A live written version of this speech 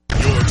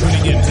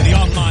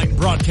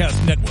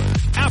broadcast network,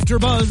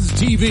 AfterBuzz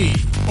TV.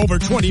 Over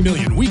 20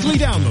 million weekly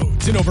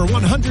downloads in over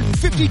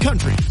 150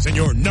 countries, and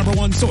your number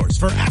one source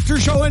for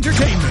after-show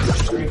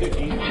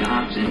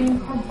entertainment.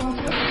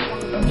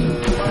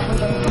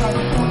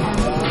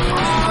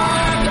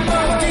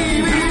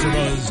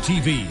 AfterBuzz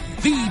TV,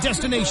 the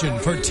destination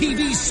for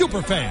TV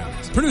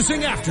superfans,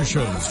 producing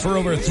aftershows for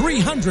over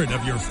 300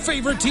 of your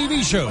favorite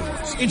TV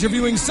shows,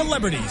 interviewing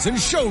celebrities and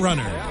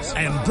showrunners,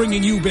 and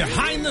bringing you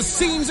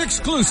behind-the-scenes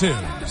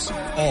exclusives.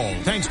 All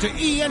thanks to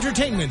E!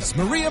 Entertainment's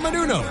Maria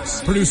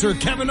Menounos, producer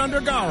Kevin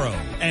Undergaro,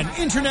 and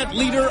internet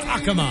leader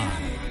Akamai.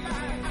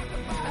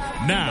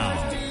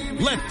 Now,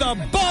 let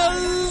the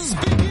buzz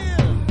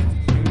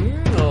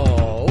begin!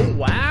 Oh,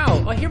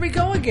 wow. Oh, here we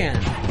go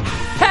again.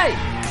 Hey!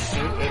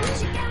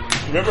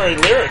 Remember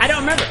any lyrics? I don't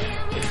remember.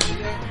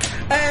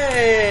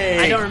 Hey!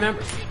 I don't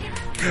remember.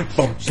 Hey!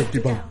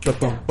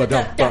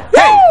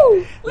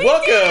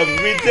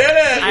 Welcome! We did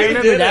it! I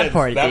remember that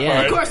part at the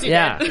end. Of course you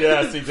did.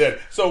 Yes, you did.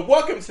 So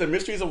welcome to the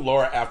Mysteries of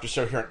Laura After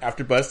Show here on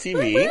AfterBuzz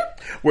TV.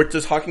 We're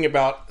just talking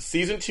about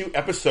Season 2,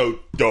 Episode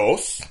 2.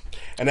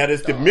 And that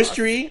is the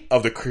mystery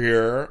of the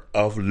career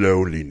of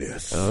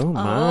loneliness. Oh, Oh,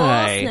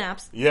 my.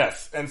 snaps.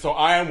 Yes. And so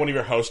I am one of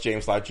your hosts,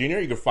 James Lott Jr.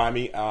 You can find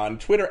me on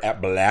Twitter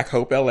at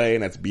BlackHopeLA,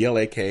 and that's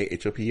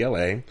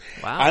BLAKHOPLA.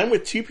 Wow. I'm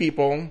with two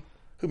people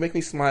who make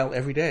me smile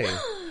every day,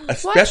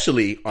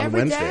 especially on Every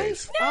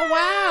Wednesdays. day? Oh,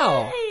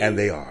 wow. And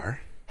they are...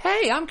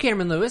 Hey, I'm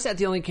Cameron Lewis at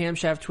The Only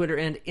Camshaft, Twitter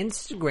and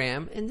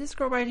Instagram. And this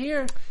girl right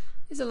here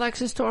is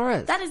Alexis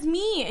Torres. That is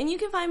me, and you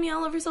can find me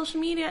all over social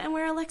media and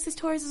where Alexis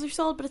Torres are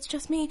sold, but it's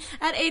just me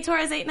at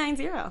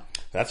atorres890.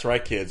 That's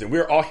right, kids. And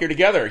we're all here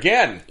together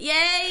again.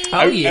 Yay!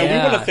 Oh, yeah. And we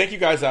want to thank you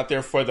guys out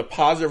there for the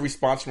positive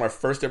response from our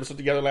first episode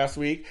together last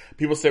week.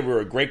 People said we were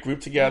a great group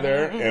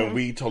together, and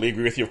we totally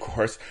agree with you, of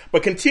course.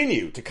 But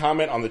continue to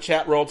comment on the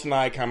chat roll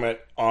tonight, comment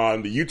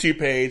on the YouTube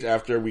page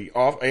after we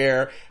off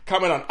air,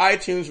 comment on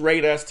iTunes,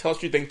 rate us, tell us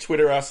what you think,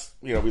 Twitter us.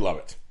 You know, we love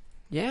it.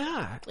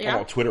 Yeah.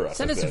 Oh, Twitter us.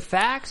 Send us I some said.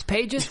 facts,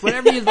 pages,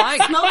 whatever you like.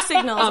 Smoke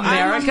signals.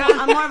 America.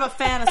 I'm more of a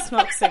fan of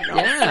smoke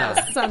signals.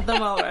 Yeah. So send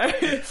them over.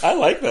 I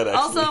like that, actually.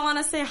 Also, I want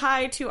to say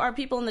hi to our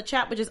people in the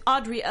chat, which is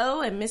Audrey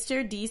O and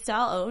Mr.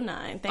 D-Sal09.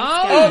 Thanks,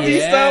 Oh, guys.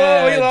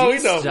 yeah. We know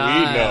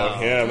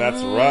him.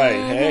 That's right.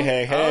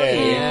 Hey.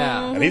 Oh,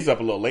 yeah. And he's up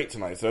a little late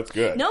tonight, so that's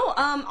good. No,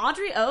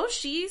 Audrey O,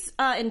 she's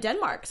in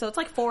Denmark, so it's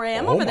like 4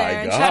 a.m. Oh over my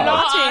there. And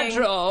God. she's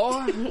watching.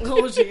 Audro.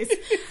 Oh, jeez.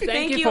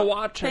 Thank you for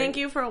watching. Thank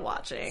you for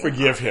watching.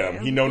 Forgive him.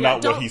 He know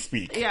not what he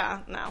speak. Yeah,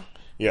 no.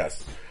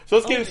 Yes. So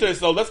let's get into this.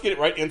 So let's get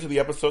right into the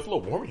episode. It's a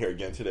little warm here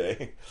again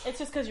today. It's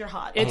just because you're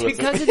hot. It's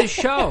because of the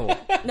show.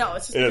 No,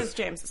 it's just It because is.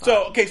 James is hot.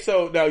 So, okay,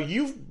 so now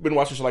you've been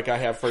watching the show like I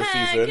have first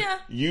Heck season. yeah.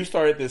 You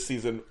started this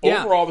season.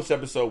 Yeah. Overall, this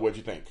episode, what'd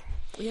you think?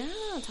 Yeah,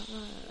 tell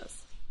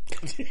us.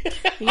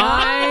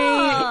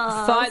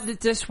 I thought that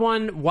this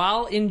one,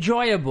 while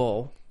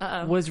enjoyable,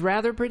 was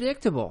rather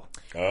predictable.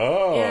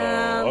 Oh,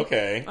 Yeah.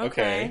 okay.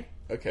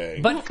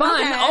 But fun,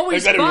 Okay.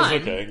 always I thought it was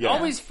fun. okay, yeah.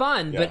 Always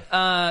fun. Yeah.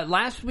 But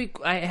last week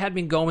I had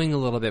been going a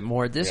little bit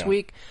more. This Yeah.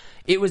 week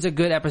it was a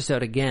good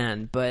episode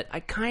again, but I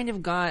kind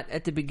of got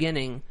at the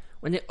beginning,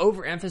 when they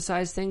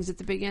overemphasize things at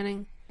the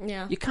beginning,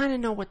 Yeah. you kind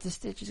of know what the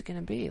stitch is going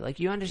to be. Like,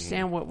 you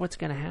understand what's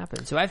going to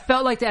happen. So I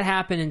felt like that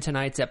happened in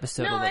tonight's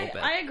episode No, a little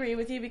bit. I agree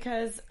with you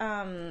because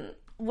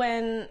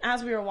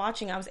as we were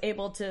watching, I was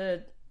able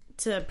to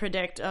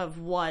predict of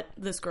what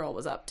this girl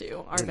was up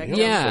to. Our victim.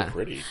 Yeah. So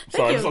pretty.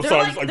 Thank you. I'm They're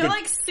sorry. they're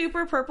like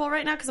super purple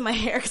right now because of my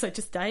hair because I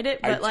just dyed it.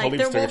 I But like totally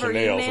they're stared at your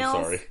Wolverine nails.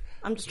 I'm nails. sorry.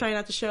 I'm just trying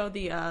not to show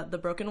the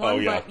broken one. Oh,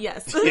 yeah. But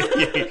yes.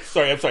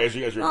 Sorry, I'm sorry. As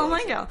you're Oh going.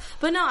 my god!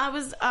 But no, I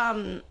was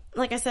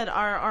like I said,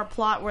 our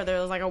plot where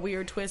there was like a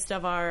weird twist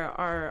of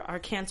our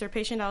cancer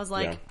patient. I was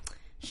like, Yeah.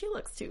 she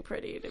looks too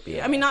pretty to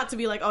be. I mean, not to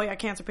be like, oh yeah,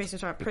 cancer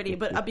patients aren't pretty,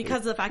 but because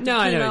of the fact No,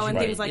 of I know what chemo you and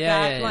mean. things like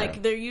Yeah, that, yeah, yeah.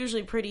 like they're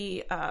usually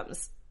pretty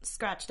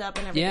scratched up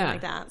and everything Yeah.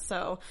 like that.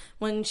 So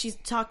when she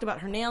talked about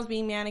her nails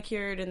being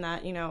manicured and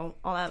that, you know,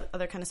 all that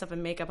other kind of stuff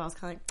and makeup, I was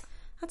kind of like,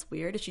 that's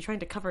weird. Is she trying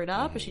to cover it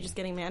up? Is she just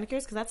getting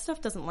manicures? Because that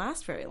stuff doesn't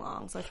last very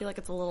long. So I feel like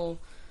it's a little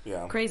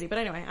crazy. But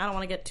anyway, I don't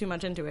want to get too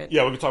much into it.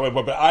 Yeah, we can talk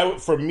about it.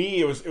 But for me,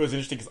 it was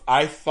interesting because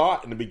I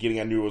thought in the beginning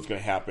I knew it was going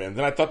to happen.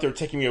 Then I thought they were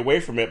taking me away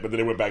from it, but then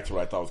it went back to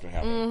what I thought was going to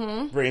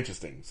happen. Very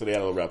interesting. So they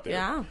had a little route there.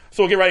 Yeah.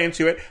 So we'll get right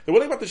into it. The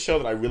one thing about the show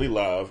that I really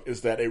love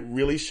is that it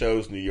really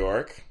shows New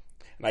York.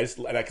 And I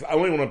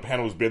only one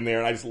panel who's been there,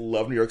 and I just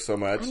love New York so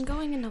much. I'm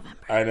going in November.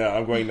 I know,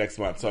 I'm going next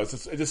month. So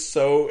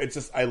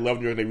I love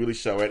New York. They really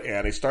show it.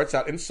 And it starts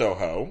out in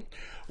Soho,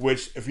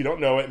 which, if you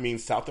don't know, it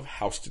means south of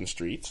Houston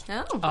Street.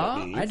 Oh.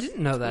 I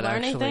didn't know that,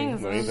 Learning actually.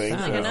 things. Learning things.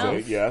 Like That's enough.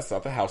 it. Yeah,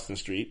 south of Houston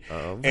Street.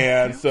 Oh,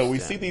 And so we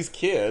see these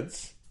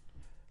kids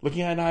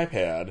looking at an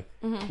iPad.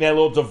 Mm-hmm. They had a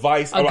little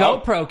device. A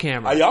GoPro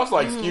camera. I was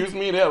like, excuse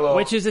me. That little,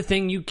 Which is a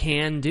thing you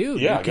can do.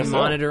 Yeah, I you can guess so.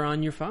 monitor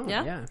on your phone.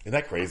 Yeah. Yeah. Isn't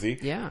that crazy?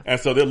 Yeah. And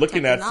so they're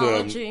looking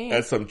Technology.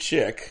 at some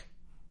chick.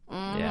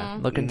 Yeah,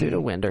 looking through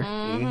the window.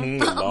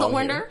 The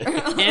window.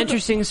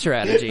 Interesting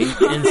strategy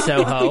in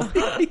Soho.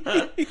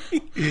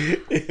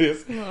 It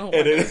is.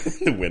 It is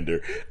the window.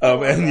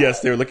 And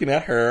yes, they were looking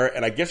at her,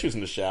 and I guess she was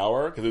in the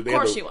shower. Of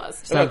course she was.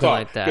 Something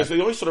like that. Because they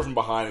always saw her from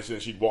behind,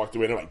 and she'd walked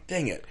away, and I'm like,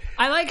 dang it.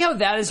 I like how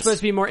that is supposed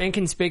to be more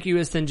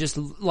inconspicuous than just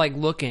like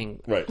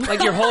looking. Right.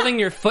 Like you're holding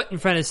your foot in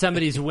front of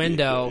somebody's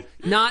window.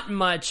 Not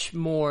much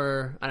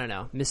more, I don't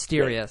know,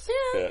 mysterious.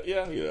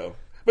 Yeah, you know.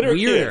 But they were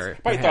Weirder.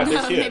 kids. Probably thought they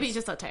were kids. Maybe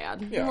just a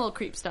tad. Yeah. A little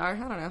creep star. I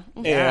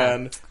don't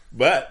know.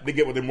 But they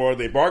get what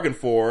they bargained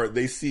for.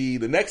 They see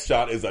the next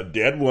shot is a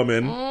dead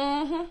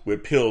woman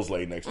with pills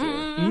laid next to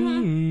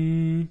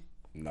her.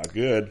 Not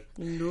good.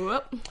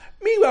 Nope.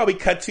 Meanwhile, we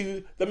cut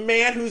to the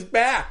man who's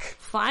back.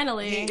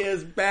 Finally. He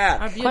is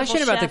back. Our beautiful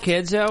Question about the chef.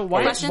 kids, though.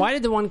 Question? Why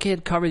did the one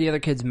kid cover the other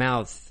kid's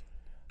mouth?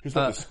 He was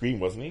on the screen,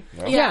 wasn't he?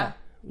 No? Yeah.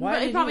 Why But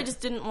did he he probably do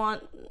just didn't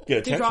want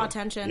Get to draw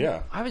attention.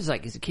 Yeah. I was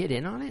like, is the kid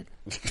in on it?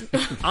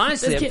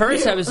 Honestly, This at kid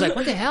first knew. I was like,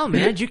 what the hell,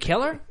 man? Did you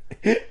kill her?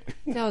 What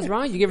the hell was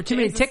wrong? You give her too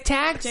many Tic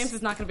Tacs? James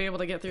is not going to be able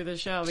to get through this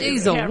show.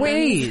 Jeez because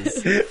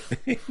Louise.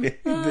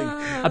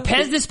 A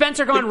Pez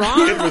dispenser gone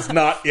wrong? It was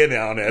not in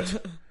on it.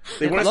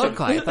 They wanted looked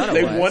like- I thought it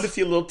they was. wanted to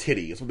see a little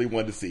titty. That's what they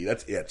wanted to see.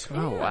 That's it.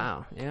 Oh,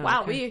 wow. Yeah,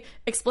 Wow, okay. we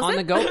explicit On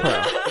the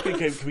GoPro.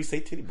 Can we say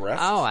titty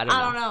breasts? Oh, I don't know.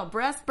 I don't know.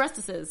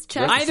 Breastises.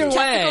 Chest, Either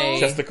way.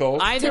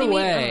 Testicles. Either Titty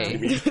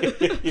meat,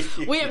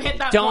 way. We have hit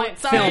that Don't point.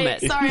 Sorry, film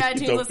it. Sorry, iTunes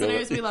Don't film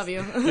listeners. it. We love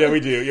you. Yeah,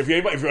 we do. If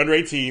you're under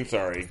 18,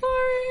 sorry.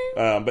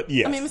 Sorry. But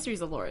yes. I mean,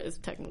 Mysteries of Laura is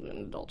technically an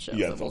adult show,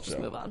 yeah, so it's we'll also-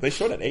 just move on. They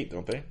showed at 8,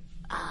 don't they?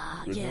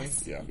 Originally?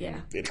 Yes. Yeah. Yeah.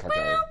 8 o'clock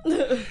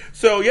hour.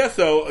 So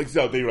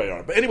they right on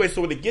it. But anyway,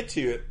 so when they get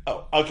to it,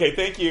 okay,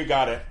 thank you,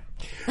 got it.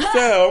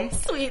 So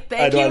Sweet,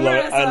 thank you, I love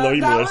Marissa. it. I love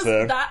you, that was,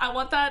 Melissa. I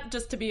want that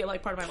just to be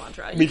like part of my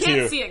mantra. Me You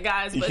can't too. see it,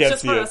 guys, You but can't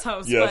it's just see for it. us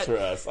hosts. Yeah, but it's for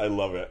us. I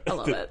love it. I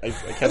love it. I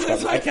can't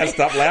stop. I can't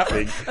stop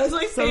laughing. That's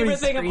my favorite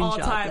thing of all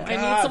screenshot time. that. I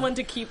God. need someone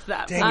to keep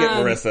that. Dang it,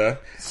 Marissa.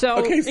 So,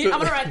 Okay, I'm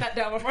gonna write that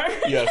down before.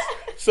 yes.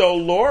 So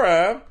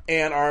Laura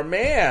and our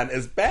man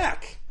is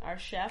back. Our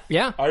chef.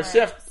 yeah. Our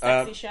chef.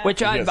 Sexy chef.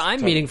 Which Yes, I'm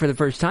totally. meeting for the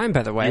first time,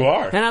 by the way. You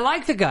are. And I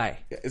like the guy.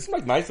 It's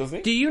like nice, doesn't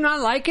he? Do you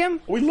not like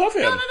him? We love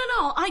him.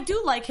 No. I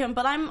do like him,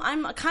 but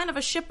I'm a kind of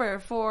a shipper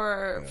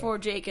for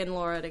Jake and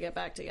Laura to get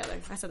back together.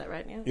 I said that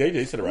right, yeah? Yeah,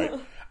 you said it right.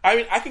 I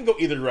mean, I can go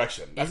either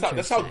direction. That's how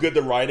Interesting. good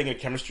the writing and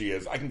chemistry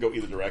is. I can go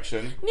either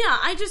direction. Yeah,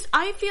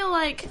 I feel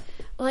like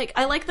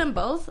I like them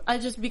both. I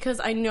just because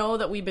I know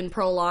that we've been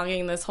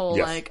prolonging this whole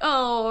Yes. like,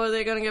 oh, are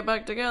they gonna get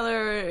back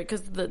together?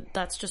 Because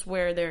that's just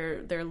where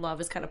their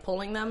love is kind of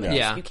pulling them. and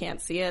Yeah. you can't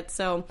see it.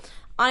 So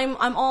I'm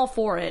all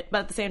for it, but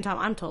at the same time,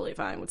 I'm totally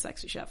fine with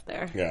Sexy Chef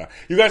there. Yeah.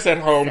 You guys at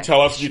home,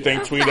 tell us what you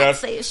think. Tweet us.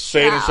 Sexy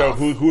Say it and show chef.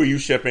 who are you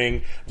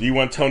shipping. Do you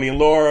want Tony and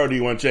Laura or do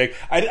you want Jake?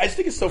 I just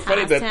think it's so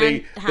funny that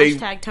they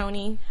hashtag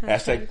Tony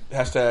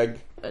hashtag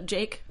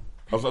Jake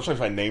I was trying to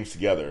find names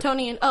together.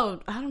 Tony and I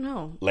don't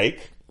know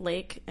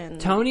Lake and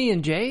Tony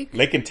and Jake?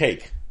 Lake and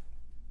Take.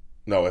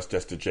 No, it's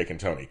just Jake and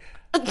Tony.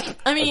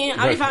 I mean,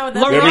 I'd be fine with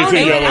that.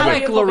 Laroni. I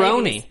like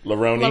Laroni.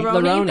 Laroni.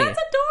 Laroni. That's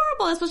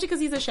adorable, especially because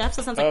he's a chef,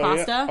 so it sounds like Oh,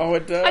 pasta. yeah. Oh,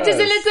 it does. I just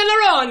a little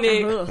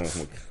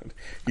Laroni. Ugh.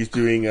 He's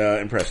doing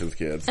impressions,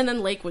 kids. And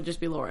then Lake would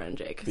just be Laura and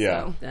Jake.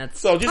 Yeah. So. That's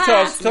So just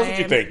tell us what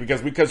you Lame. think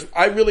because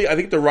I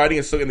think the writing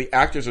is so and the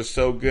actors are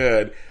so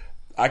good.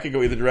 I could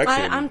go either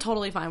direction. I'm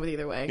totally fine with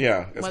either way.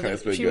 Yeah, that's Whether-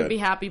 really she good. would be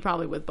happy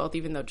probably with both,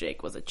 even though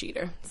Jake was a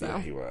cheater. So Yeah,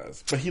 he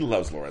was, but he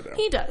loves Laura though.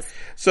 he does.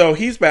 So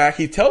he's back.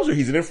 He tells her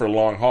he's in for a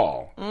long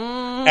haul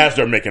as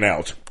they're making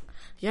out.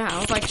 Yeah, I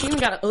was like, she even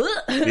got a.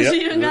 Yep.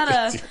 She even got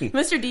a.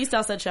 Mr. D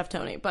style said Chef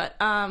Tony, but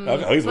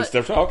Okay, he's with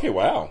but- Steph. Okay,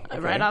 wow. Okay.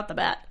 right out the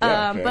bat.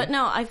 Yeah, okay. But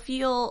no, I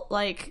feel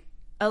like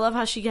I love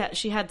how she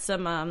had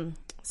some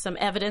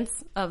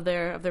evidence of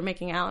their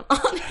making out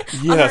on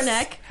her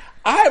neck.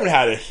 I haven't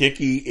had a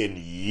hickey in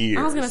years.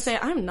 I was gonna say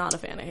I'm not a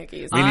fan of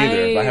hickeys. Me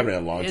neither, but I haven't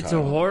in a long It's time.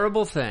 a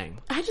horrible thing.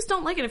 I just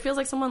don't like it. It feels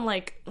like someone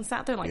like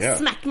sat there and like Yeah.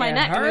 smacked my It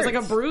neck, and there's like a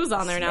hurts. bruise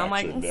on there now. I'm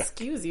Smacked like, your neck.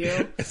 excuse you.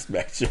 It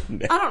smacks your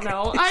neck. I don't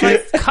know.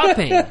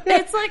 Cupping.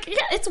 It's like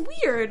it's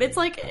weird. It's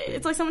like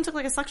someone took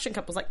like a suction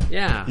cup. Was like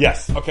Yeah.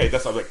 Yes. Okay,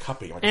 that's what I'm like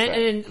cupping. Like that.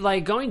 And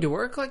like going to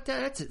work like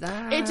that, it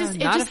not just a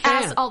fan.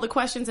 asks all the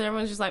questions, and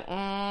everyone's just like,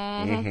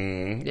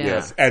 Yeah.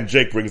 Yes, and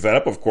Jake brings that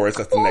up. Of course,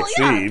 that's the well, next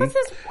yeah, scene. that's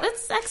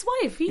his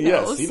ex-wife. He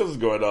Yes, knows. he knows what's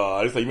going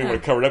on. It's like you may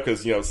want to cover it up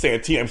because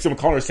Santini. I'm still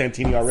calling her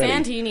Santini already.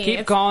 Santini. Keep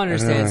It's calling her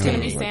gonna be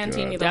Santini.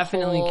 Santini the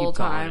Definitely whole keep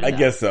calling time. her I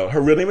guess so. Her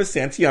real name is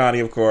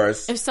Santiani, of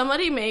course. If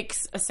somebody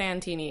makes a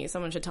Santini,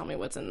 someone should tell me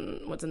what's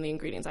in the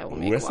ingredients. I will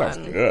make Ooh, that sounds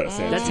one. good.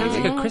 That sounds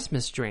like a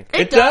Christmas drink.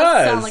 It It does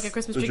does. sound like a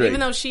Christmas The drink, drink. even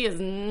though she is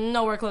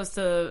nowhere close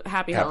to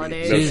Happy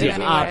Holidays. No, She's she's the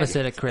Anyway.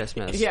 opposite of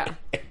Christmas. Yeah.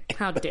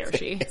 How dare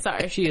she?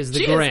 Sorry. She is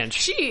the Grinch.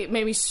 She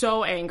made me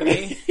so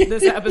angry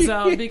this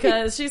episode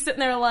because she's sitting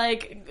there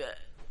like,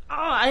 oh,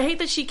 I hate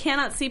that she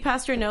cannot see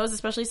past her nose,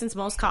 especially since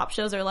most cop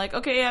shows are like,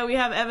 okay, yeah, we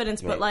have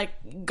evidence, but Right.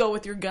 like, go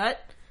with your gut.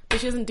 But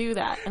she doesn't do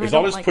that. And There's I don't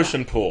always like push that.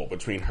 and pull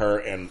between her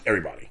and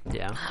everybody.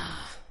 Yeah.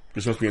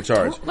 You're supposed to be in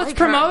charge. Let's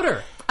promote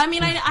her. I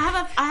mean, I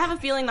have a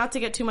feeling, not to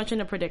get too much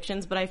into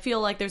predictions, but I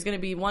feel like there's going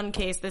to be one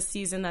case this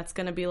season that's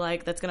going to be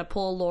like, that's going to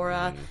pull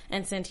Laura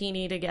and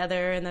Santini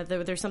together, and that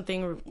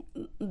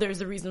there's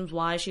the reasons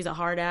why she's a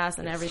hard ass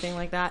and everything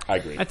like that. I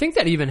agree. I think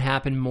that even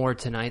happened more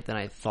tonight than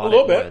I thought A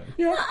little it bit. would.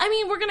 Yeah. I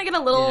mean, we're going to get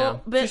a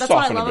little bit. She's That's what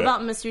I softened a love bit.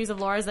 about Mysteries of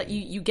Laura, is that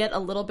you get a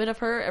little bit of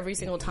her every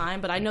single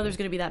time, but I know there's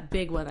going to be that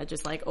big one that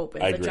just like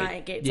opens I the agree.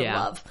 giant gates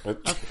Yeah. of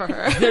love for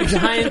her. The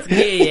Giants,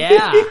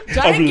 yeah.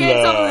 Giant gates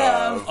of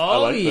love. love. I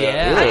Oh, like that.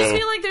 yeah. I just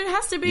feel like there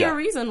has to be Yeah. a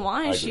reason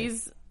why agree.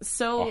 she's A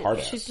so. hard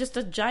ass. She's just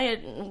a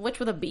giant witch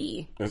with a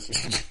bee.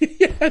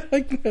 Yeah, I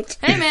like that.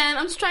 Hey man,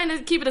 I'm just trying to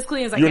keep it as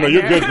clean as I You can. know,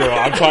 you're here. good, girl.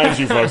 I'm trying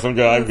to, folks. I'm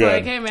good. I'm It's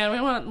like, good. hey man, we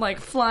want like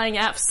flying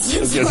F's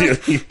just, Yes,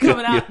 like, yes.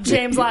 coming out.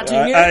 James Lott Jr.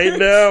 I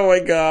know.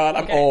 My God,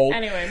 I'm Okay, old.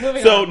 anyway,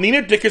 moving So on.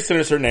 Nina Dickinson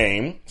is her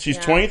name. She's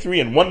Yeah. 23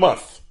 in 1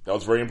 month. That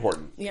was very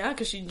important. Yeah,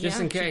 because she Just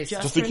in case. She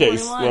Just in turned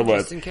case. 21. What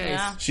was? Just in case.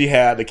 Yeah. She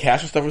had the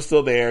cash and stuff was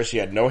still there. She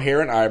had no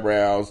hair and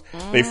eyebrows.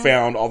 They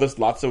found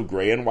lots of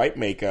gray and white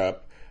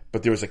makeup,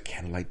 but there was a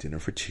candlelight dinner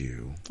for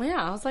two. Yeah,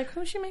 I was like,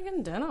 who's she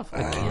making dinner for?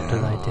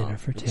 Candlelight dinner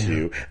for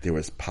two. There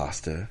was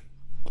pasta.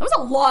 That was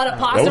a lot of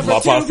pasta That was a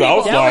lot for of two pasta. I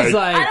was people. That was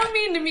like, like, I don't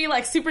mean to be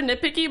like super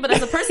nitpicky, but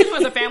as a person who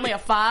has a family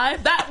of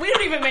 5, that we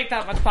don't even make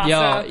that much pasta.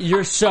 yo,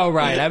 you're so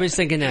right. I was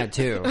thinking that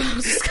too.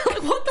 Just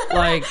like, what the hell?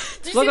 Like,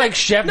 Did you look see like that?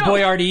 Chef No.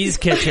 Boyardee's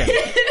kitchen.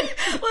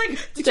 Like,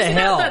 did the you see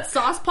hell? that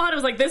sauce pot? It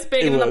was like this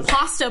big, and It then was. the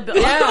pasta bill.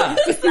 Yeah.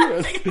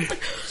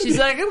 Like, She's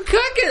like, I'm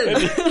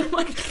cooking. I'm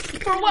like,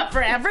 for what?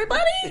 For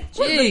everybody? What,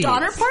 the Jeez.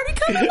 Donner Party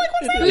coming? Like,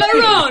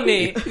 what's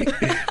happening?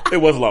 Laroni. It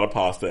was a lot of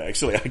pasta,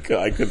 actually. I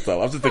could tell.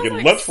 I was just thinking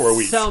like, lunch for a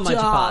week. So much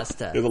Stop.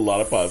 pasta. There's a lot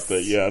of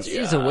pasta, yes.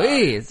 Jeez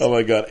Louise. Oh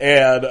my God.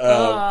 And,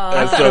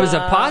 I thought so, it was a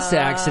pasta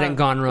accident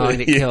gone wrong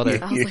that killed her.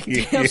 I was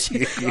like, damn,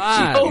 she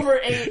God.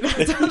 overate.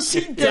 That's how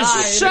she died.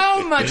 There's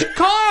so much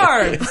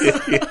carbs.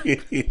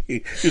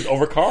 She's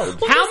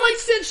overcarved. How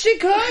much did she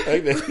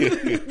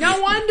cook?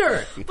 No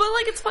wonder. But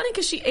like, it's funny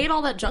because she ate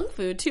all that junk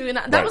food too, and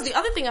that Right. was the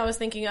other thing I was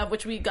thinking of,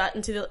 which we got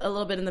into a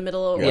little bit in the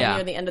middle or Yeah.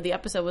 near the end of the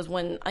episode, was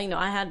when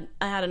I had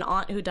an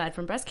aunt who died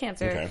from breast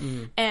cancer, Okay.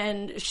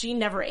 and she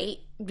never ate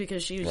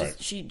because she was Right.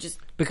 she just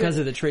Because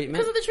of the treatment?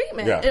 because of the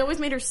treatment. Yeah. It always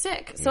made her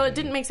sick, so it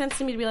didn't make sense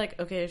to me to be like,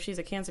 okay, if she's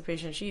a cancer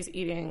patient, she's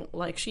eating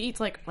like she eats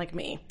like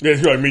me. Yeah,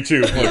 you're like, me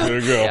too. Like, there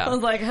you go. Yeah. I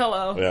was like,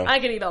 hello, Yeah. I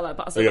can eat all that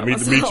pasta. Yeah, by me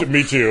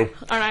myself. too.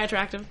 Aren't I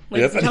attractive?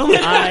 Ladies Yes. and gentlemen?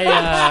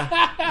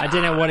 I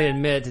didn't want to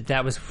admit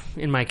that was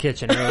in my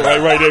kitchen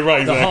earlier. Right,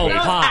 exactly. The whole That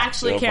was pot.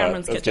 actually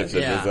Cameron's That's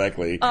kitchen. Yeah.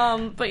 Exactly.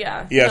 But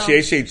yeah, Yeah, so,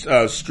 she ate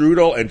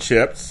strudel and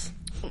chips.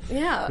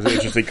 yeah. It's an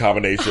interesting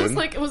combination. It's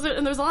like, was it?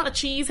 And there's a lot of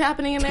cheese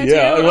happening in there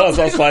Yeah, too. it was.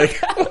 I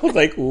was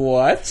like,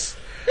 what?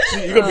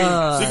 You're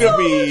gonna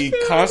be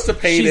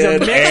constipated She's a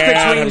mix and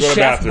have between to go to the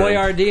Chef bathroom.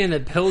 Boyardee and the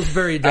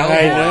Pillsbury Doughboy.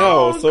 I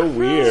know, so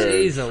weird.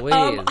 Jeez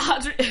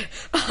Louise.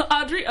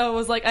 Audrey O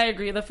was like, I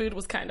agree, the food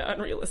was kind of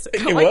unrealistic.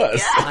 I'm It like,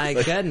 was. yeah. My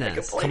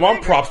goodness. Come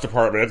on, props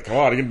department. Come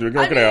on, you can do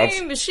I it out.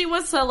 mean, she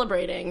was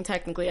celebrating,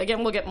 technically.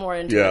 Again, we'll get more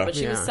into Yeah. it, but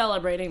she was Yeah.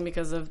 celebrating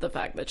because of the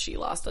fact that she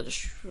lost a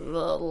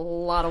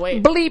lot of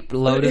weight. Bleep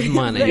load of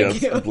money.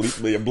 Yes, you. a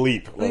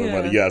bleep. A lot of Yeah.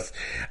 money, yes.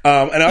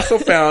 And I also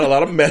found a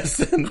lot of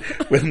medicine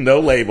with no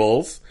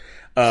labels.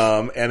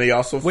 And they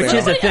also Which found...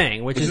 is a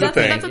thing. Which is a a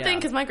thing. That's a Yeah. thing,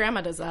 because my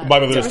grandma does that. My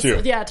mother To does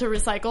too. Yeah, to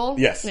recycle.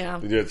 Yes, Yeah.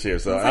 they do it too.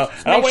 So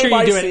Make sure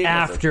you do it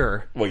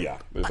after Well, yeah.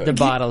 the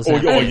bottles. Oh,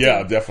 empty.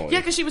 yeah, definitely. Yeah,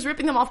 because she was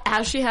ripping them off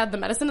as she had the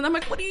medicine, and I'm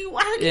like, how can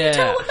Yeah. you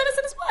tell what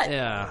medicine is what?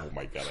 Yeah. Oh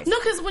my God. No,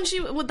 because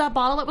with that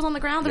bottle that was on the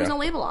ground, there was Yeah. no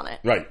label on it.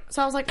 Right.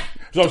 So I was like,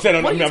 So I'm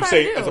saying, what are you I'm trying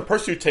saying, to do? as a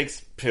person who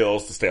takes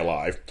pills to stay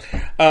alive,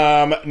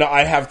 no,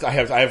 I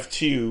have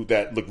two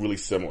that look really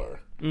similar.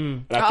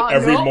 And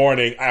every nope.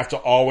 morning, I have to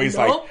always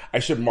Nope. I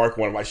should mark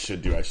one of them. I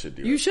should do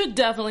you it. should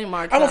definitely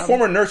mark I'm a them.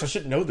 former nurse. I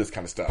should know this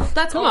kind of stuff.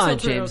 That's Come also on,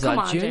 true. James Come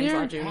Lott on, James Jr.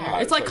 Lott Jr.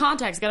 God, It's like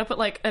contacts. Got to put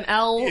like an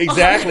L.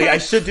 Exactly. I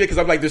should do it because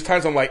I'm like, there's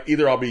times I'm like,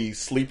 either I'll be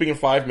sleeping in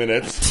 5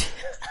 minutes,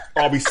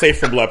 or I'll be safe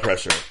from blood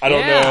pressure. I don't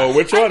Yeah. know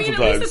which I one mean, at least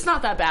sometimes. it's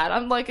not that bad.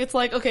 I'm like, it's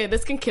like, okay,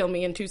 this can kill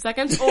me in 2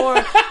 seconds, or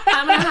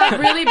I'm gonna have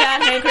really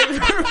bad hankering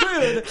for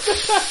food.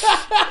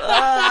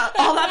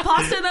 All that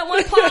pasta in that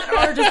one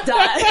pot, or just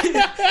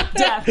die.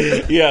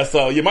 Death. Yeah,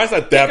 so you might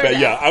not that Or bad.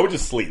 death. Yeah, I would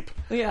just sleep.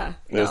 Yeah.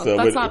 No, So,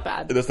 that's but- not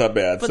bad. That's not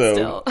bad. But so,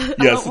 still, I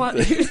yes. don't want-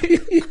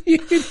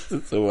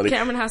 It's so funny.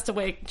 Cameron has to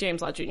wake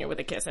James Lott Jr. with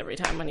a kiss every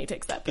time when he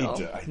takes that pill.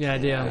 Yeah, I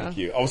do. Thank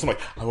you. Also, I'm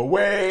like, I'm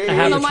away. I have And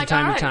it I'm from like, time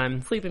all to right,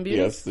 time. Sleeping Beauty.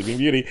 Yes, Sleeping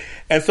Beauty.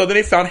 And so then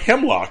they found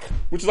hemlock,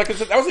 which is like, that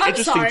was an I'm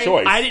interesting sorry.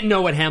 choice. I didn't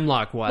know what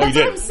hemlock was. That's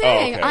You what I'm did?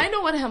 saying. Oh, okay. I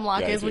know what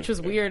hemlock Yeah, I is, do. which was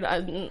Okay. weird,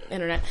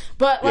 internet.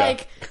 But Yeah.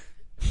 like,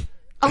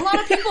 a lot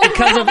of people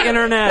Because of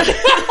internet.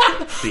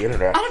 The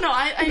internet. I don't know.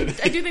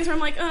 I do things where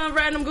I'm like,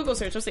 random Google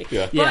search. We'll see.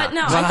 Yeah. But Yeah.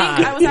 no, I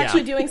think I was Yeah.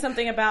 actually doing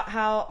something about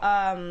how.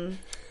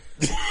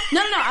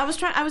 No.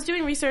 I was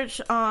doing research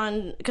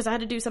on because I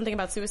had to do something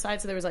about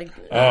suicide. So there was like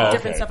different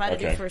okay, stuff I had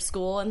to okay. do for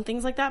school and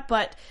things like that.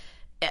 But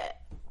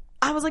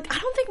I was like, I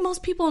don't think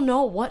most people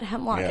know what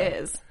hemlock Yeah.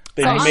 is.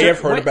 They may have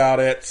heard about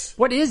it.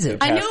 What is it?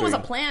 I knew it was a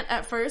plant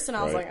at first, and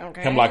I was like,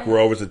 okay. Hemlock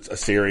Grove was a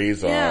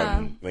series on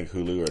I think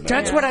Hulu or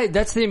That's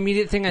that's the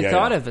immediate thing I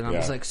thought of, and I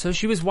was like, so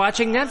she was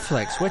watching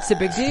Netflix. What's the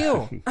big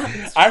deal?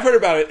 I've heard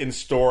about it in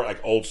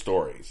old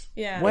stories.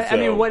 Yeah. What, I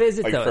mean, what is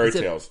it like though? Fairy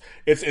tales.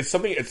 It's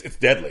something. It's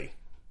deadly.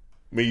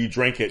 I mean, you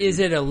drink it. Is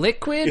it a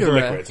liquid? It's or a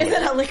liquid. Is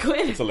it a liquid?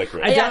 It's a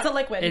liquid. Yeah, it's a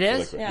liquid. It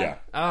is? It's a liquid. Yeah.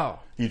 Oh.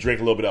 You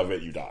drink a little bit of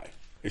it, you die.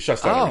 It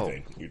shuts down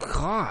everything. You die.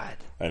 God.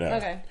 I know.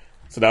 Okay.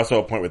 So that was the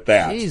whole point with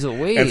that. Jeez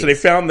Louise. And so they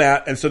found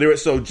that, and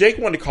so Jake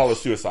wanted to call it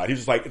suicide. He was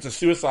just like, it's a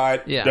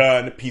suicide,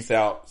 done, peace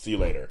out, see you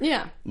later.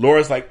 Yeah.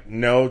 Laura's like,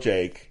 no,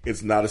 Jake,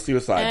 it's not a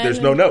suicide. And there's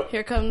no note.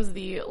 Here comes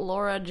the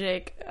Laura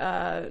Jake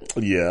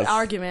yes.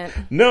 argument.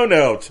 No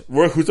note.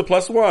 Who's a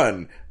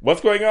 +1? What's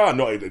going on?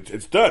 No,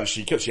 it's done.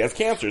 She has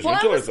cancer. Well,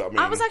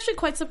 I was actually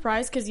quite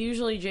surprised because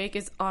usually Jake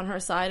is on her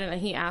side and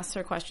he asks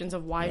her questions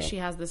of why she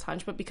has this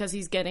hunch, but because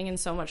he's getting in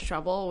so much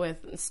trouble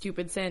with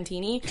stupid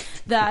Santini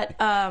that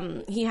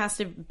he has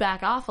to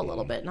back off a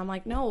little bit. And I'm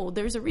like, no,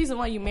 there's a reason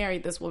why you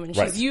married this woman.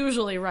 She's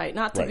usually right.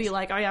 Not to be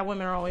like, oh yeah,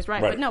 women are always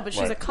right. But no, but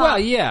she's a cop. Well,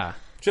 yeah.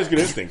 She has good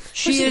instinct.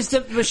 She's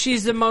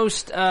the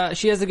most.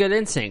 She has the good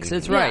instincts.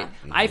 That's right.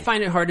 Mm-hmm. I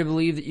find it hard to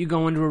believe that you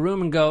go into a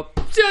room and go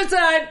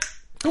suicide.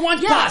 Who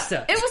wants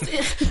pasta? It was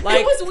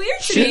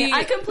weird to me.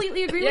 I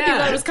completely agree with you.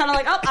 That it was kind of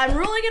like, oh, I'm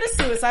ruling it a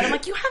suicide. I'm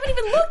like, you haven't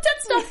even looked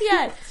at stuff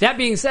yet. That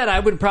being said,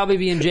 I would probably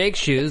be in Jake's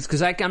shoes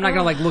because I'm not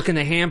gonna look in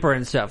the hamper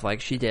and stuff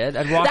like she did.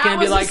 I'd walk in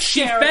and be like,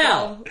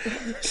 hysterical.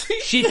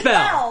 she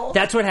fell.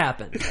 That's what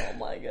happened. Oh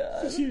my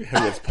god. Who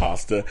wants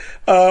pasta?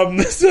 So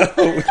this is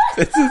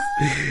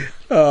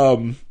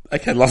I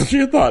kind of lost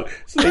train of thought.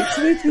 So they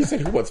said,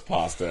 who wants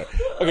pasta?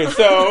 Okay,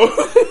 so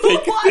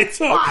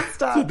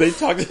they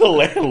talk to the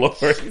landlord.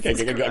 Okay,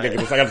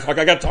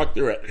 I gotta talk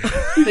through it.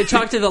 They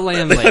talk to the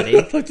landlady.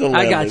 I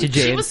got you,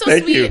 James. She was so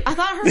Thank sweet. you. I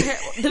thought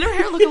did her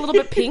hair look a little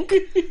bit pink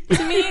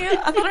to me?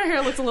 I thought her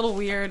hair looked a little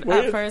weird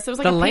at first. It was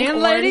like the a pink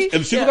landlady? orange.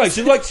 And she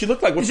looked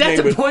like what's Is her that name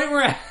the was? point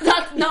where?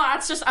 No,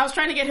 that's just I was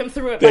trying to get him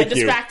through it by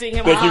distracting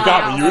him. Thank you,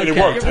 got me. It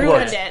worked. You It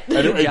ruined worked. it.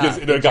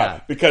 It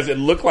got because it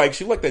looked like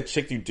she looked like that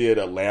chick who did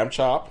a lamb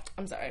chop.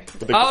 I'm sorry.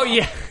 Oh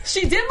yeah.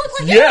 She did look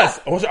like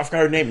Yes. I forgot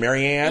her name.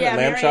 Marianne. Yeah,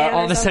 Lamb Marianne. chop.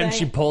 All of a sudden,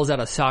 she pulls out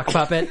a sock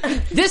puppet.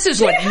 This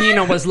is what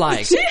Nina was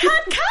like. She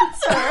had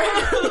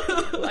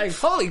cancer. Like,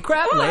 holy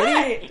crap, lady.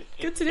 Right.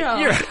 Good to know.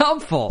 You're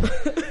helpful.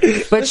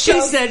 But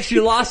she said she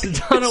lost a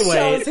ton of Show's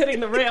weight. hitting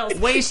the rails.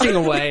 Wasting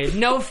away.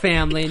 No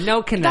family.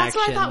 No connection. That's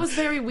what I thought was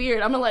very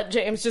weird. I'm gonna let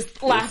James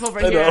just laugh over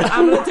here.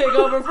 I'm gonna take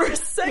over for a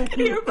second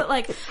here. But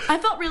like, I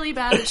felt really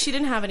bad that she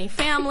didn't have any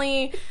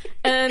family.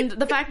 And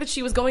the fact that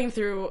she was going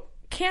through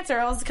cancer,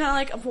 I was kind of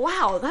like,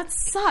 wow, that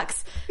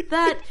sucks.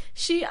 That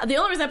the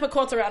only reason I put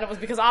quotes around it was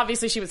because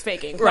obviously she was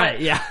faking. Right,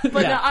 yeah.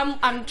 But yeah. no,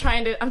 I'm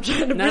trying to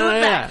reel it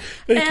back.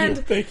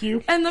 Thank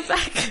you. And the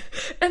fact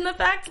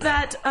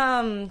that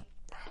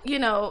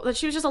that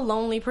she was just a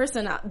lonely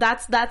person.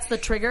 That's the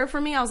trigger for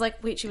me. I was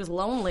like, wait, she was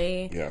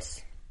lonely.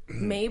 Yes.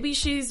 Maybe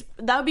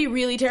that would be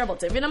really terrible.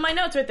 It's even in my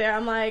notes right there.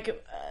 I'm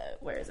like,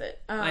 where is it?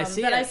 I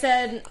see that it. I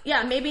said,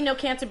 yeah, maybe no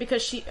cancer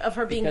because of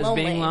her being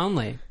lonely. Being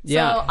lonely.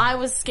 Yeah. So I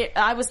was scared.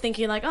 I was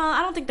thinking like, oh,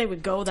 I don't think they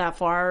would go that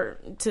far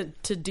to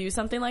do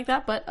something like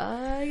that. But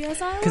I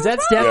guess I Because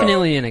that's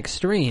definitely an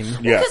extreme.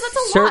 Yes. because that's a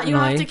lot. You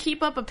Certainly. have to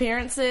keep up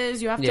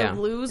appearances. You have to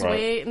lose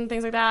weight and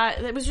things like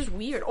that. It was just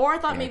weird. Or I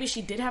thought maybe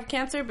she did have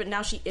cancer, but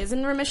now she is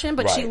in remission.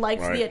 But she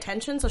liked the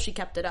attention, so she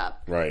kept it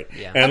up. Right.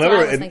 Yeah. And, That's what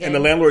I was and thinking. the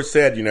landlord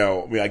said,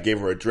 I gave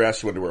her a dress.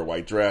 She wanted to wear a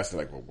white dress. And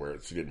like, well,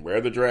 she didn't wear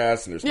the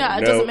dress. And there's no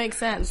It note. doesn't make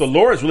sense. So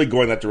Laura's really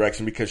going that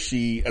direction because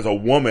she, as a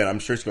woman, I'm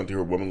sure she's going through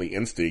her womanly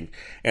instinct.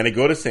 And they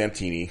go to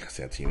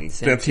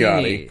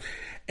Santiani.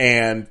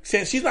 And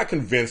she's not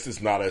convinced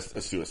it's not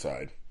a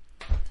suicide.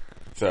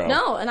 So.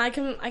 No, and I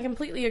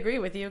completely agree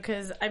with you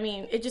because I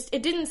mean it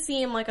didn't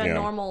seem like a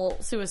normal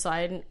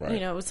suicide.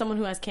 Right. Someone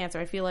who has cancer.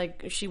 I feel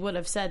like she would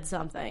have said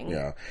something.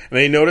 Yeah, and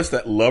they noticed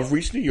that Love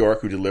reached New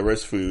York, who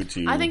delivers food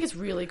to. I think it's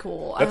really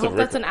cool. I hope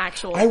that's an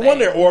actual. I thing.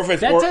 wonder, or if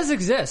it's That does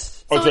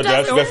exist. Oh, so it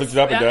does. It does.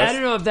 I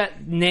don't know if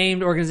that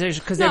named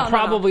organization, because they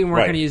probably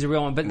weren't going to use a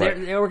real one, but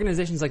there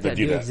organizations like that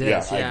do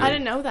exist. Yeah, I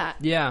didn't know that.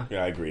 Yeah.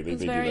 Yeah, I agree. They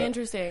It's do very that.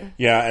 interesting.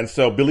 Yeah, and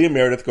so Billy and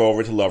Meredith go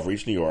over to Love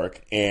Reach New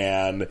York,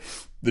 and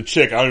the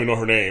chick, I don't even know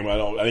her name. I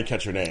didn't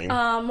catch her name.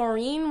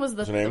 Maureen was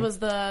her name?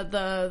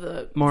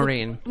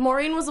 Maureen.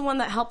 Maureen was the one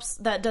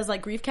that does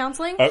like grief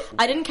counseling.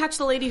 I didn't catch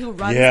the lady who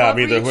runs. Yeah, Love I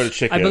mean, Reach. who the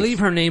chick I is. believe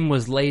her name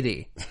was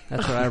Lady.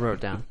 That's what I wrote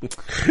down.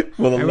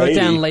 Well, I wrote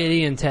down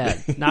Lady and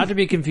Ted. Not to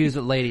be confused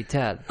with Lady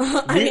Ted.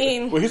 Well,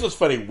 here's what's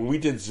funny. When we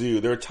did Zoo,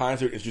 there are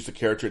times where it's just a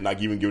character and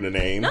not even given a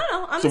name. No,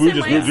 I'm so the we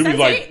same just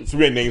way.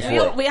 we had names for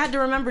it. We had to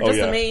remember just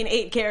the main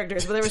 8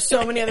 characters, but there were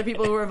so many other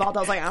people who were involved. I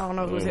was like, I don't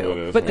know who's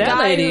who. But The that guy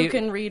lady who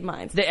can read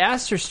minds. They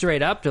asked her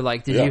straight up to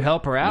like, did you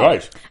help her out?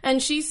 Right.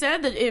 And she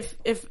said that if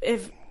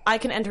I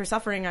can end her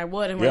suffering, I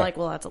would. And we're Yeah. like,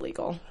 well, that's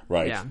illegal.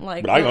 Right. Yeah.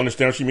 Like, but I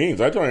understand what she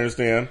means. I don't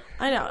understand.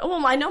 I know.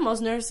 Well, I know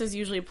most nurses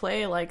usually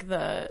play like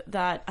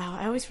I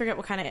always forget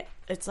what kind of,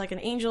 it's like an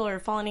angel or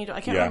fallen angel.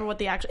 I can't Yeah. remember what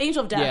the actual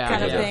angel of death Yeah,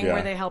 kind of yeah. thing Yeah.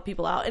 where they help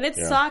people out. And it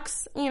Yeah.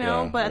 sucks, you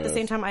know, Yeah, but at it the is.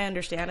 same time, I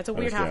understand. It's a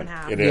weird half and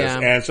half. It is. Yeah.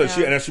 And so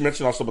Yeah. she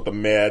mentioned also about the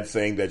meds,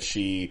 saying that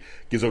she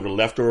gives over the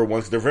leftover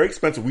ones. They're very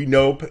expensive. We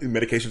know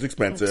medication's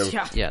expensive.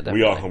 Yeah. Yeah,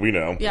 we definitely.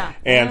 know. Yeah.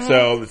 And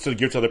so to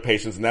give to other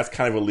patients, and that's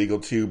kind of illegal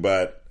too.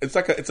 But it's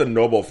like it's a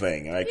noble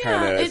thing, and I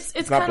kind of it's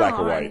not kinda black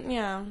or hard. white.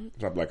 Yeah.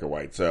 It's not black or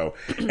white. So,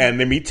 and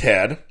they meet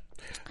Ted,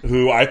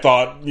 who I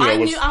thought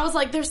I was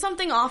like, there's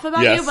something off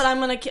about Yes. you, but I'm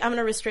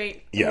gonna restrain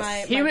Yes. my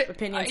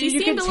opinions. He you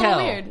seemed can a little tell,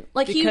 weird.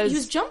 Like he because-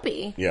 was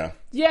jumpy. yeah.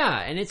 Yeah,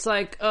 and it's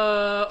like,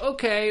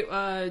 okay,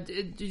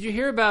 did you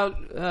hear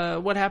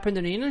about what happened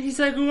to Nina? He's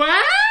like,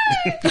 what?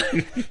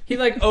 He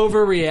like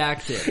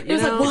overreacted. He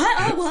was like,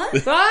 what? Oh,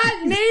 what?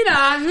 What?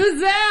 Nina?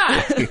 Who's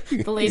that?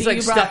 The lady He's like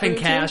you brought stuffing food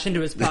to? cash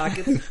into his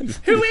pockets.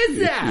 Who is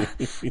that?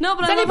 No,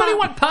 but Does I love anybody how-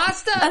 want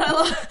pasta? And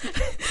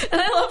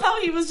I love how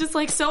he was just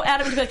like so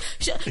adamant. Like,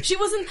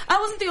 I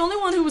wasn't the only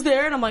one who was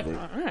there. And I'm like,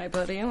 all right,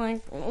 buddy. I'm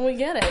like, we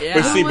get it. Yeah.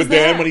 But Who see, was but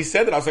then there? when he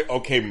said that, I was like,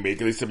 okay, maybe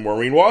they said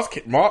Maureen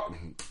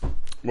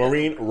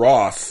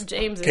Ross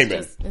James is came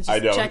just- in. it's I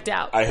just know. checked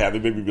out. I have.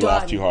 It made me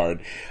laugh Done. too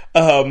hard.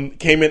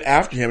 Came in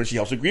after him, and she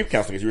helps with grief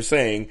counseling, as you were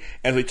saying.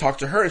 And they talked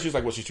to her, and she's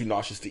like, well, she's too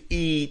nauseous to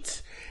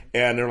eat.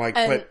 And they're like,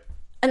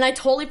 And I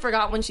totally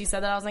forgot when she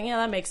said that. I was like, yeah,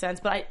 that makes sense.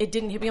 But it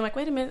didn't hit me. I'm like,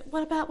 wait a minute.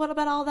 What about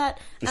all that?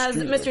 As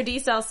Scooby. Mr.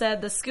 D-Cell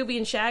said, the Scooby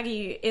and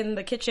Shaggy in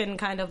the kitchen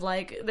kind of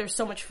like, there's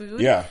so much food.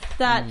 Yeah.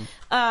 That,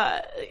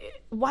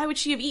 why would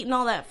she have eaten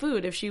all that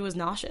food if she was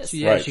nauseous?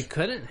 Yeah, Right. she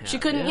couldn't have. She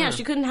couldn't, yeah,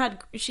 she couldn't have,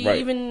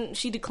 Right.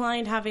 she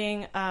declined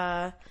having,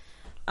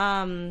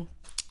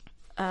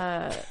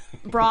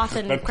 broth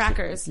and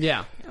crackers.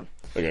 Yeah.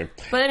 okay.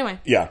 But anyway.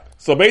 Yeah.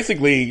 So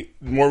basically,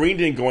 Maureen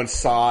didn't go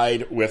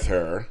inside with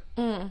her.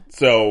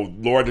 So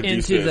Laura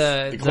deduces Into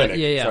the clinic.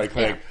 yeah. Sorry,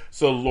 clinic. Yeah.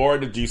 So Laura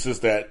deduces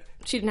that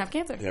She didn't have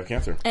cancer. they have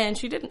cancer. And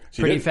she didn't.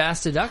 She Pretty did.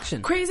 fast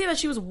deduction. Crazy that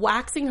she was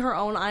waxing her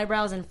own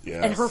eyebrows and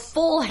Yes. her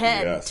full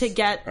head Yes. to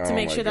Oh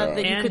make my sure God.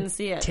 that you And couldn't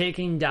see it.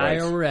 taking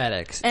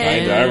diuretics.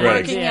 And diuretics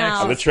working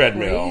out. on the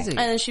treadmill. Crazy. And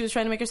then she was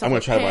trying to make herself I'm going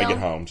look to try it when I pale.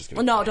 get home. Just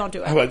kidding. Well, no, don't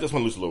do it. I just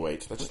want to lose a little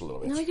weight. That's just a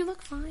little bit. No, you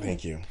look fine.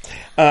 Thank you.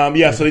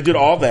 Yeah, so they did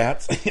all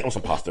that. Or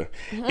some pasta.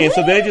 And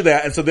so they do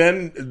that. And so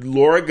then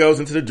Laura goes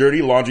into the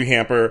dirty laundry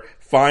hamper,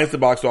 finds the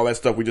box with all that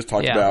stuff we just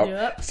talked Yeah. about.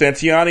 Yep.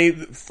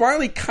 Santiani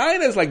finally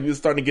kind of is like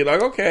starting to get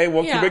like, okay,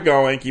 we'll Yeah. keep it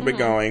going, keep it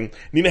going.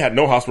 Nina had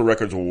no hospital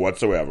records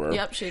whatsoever.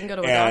 Yep, she didn't go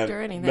to a And doctor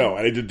or anything. No,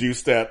 and they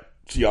deduced that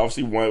she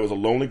obviously was a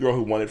lonely girl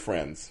who wanted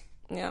friends.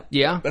 Yep.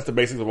 Yeah. That's the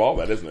basics of all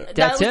that, isn't it?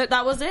 That's it.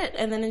 That was it.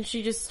 And then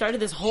she just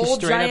started this whole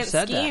straight up giant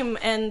said that. scheme.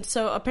 And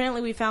so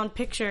apparently we found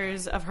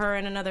pictures of her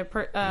and another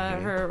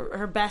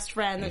her best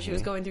friend that she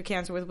was going through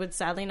cancer with.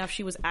 Sadly enough,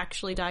 she was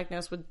actually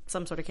diagnosed with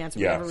some sort of cancer.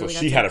 We Yeah, never so really got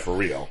she to had it for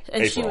real.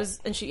 And April.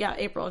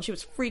 April, and she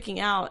was freaking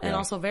out and Yeah.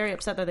 also very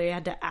upset that they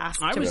had to ask.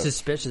 I to was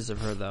suspicious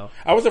of her, though.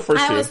 I was the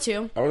first I two. was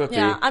too. I was the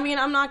yeah, two. I mean,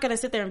 I'm not going to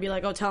sit there and be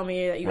like, "Oh, tell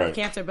me that you have Right.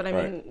 cancer," but I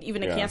Right. mean,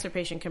 even a Yeah. cancer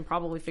patient can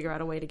probably figure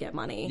out a way to get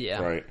money.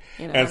 Yeah. Right.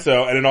 You know. And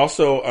so, and then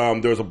also,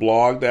 there was a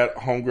blog that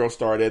Homegirl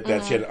started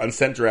that she had an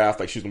unsent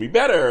draft, like she's going to be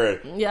better.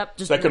 Yep,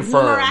 just That confirms.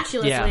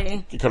 miraculously.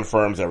 Yeah. It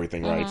confirms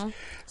everything, right?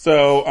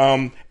 So,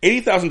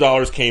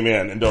 $80,000 came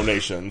in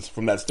donations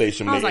from that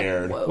station I when was they like,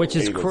 aired. whoa. Which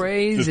is Which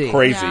crazy. is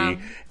crazy. Yeah.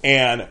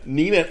 And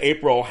Nina and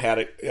April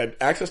had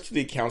access to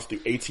the accounts through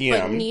ATM.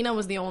 But Nina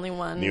was the only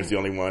one Nina's the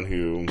only one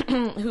who...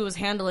 who was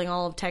handling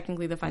all of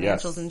technically the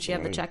financials, Yes. and she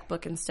had the Right.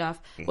 checkbook and stuff.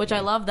 Which I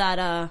love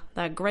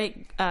that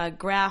great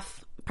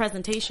graph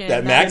presentation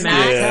That Max did.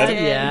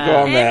 Yeah. Go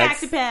on, Hey,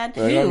 Max. MaxiPad.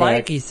 Right. He Yeah, like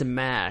Max. he's some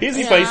Mac. He's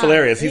Yeah.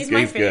 hilarious. He's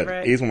my good.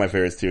 favorite. He's one of my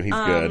favorites, too. He's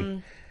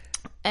good.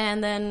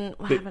 And then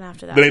what happened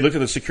after that? Then they looked at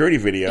the security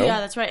video. Yeah,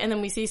 that's right. And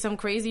then we see some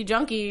crazy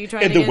junkie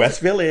trying In to the get West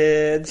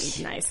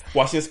Village. Nice.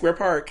 Washington Square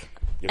Park.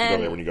 You have to go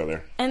And- there when you go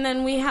there. And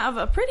then we have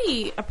a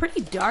pretty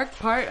dark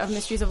part of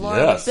Mysteries of Laura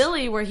Yes. with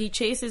Billy, where he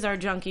chases our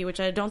junkie,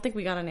 which I don't think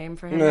we got a name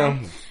for him. No.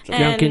 And-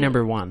 Junkie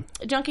number one.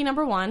 Junkie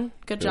number one.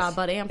 Good job,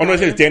 buddy. I'm Oh, no, proud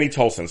his of name's you. Danny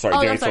Tolson. Sorry, Oh,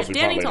 Danny I'm sorry, Tolson.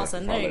 Danny Later.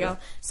 Tolson. There you Later. go.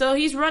 So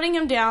he's running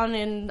him down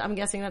in, I'm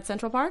guessing that's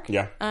Central Park?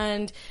 Yeah.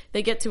 And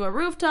they get to a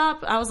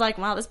rooftop. I was like,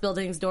 wow, this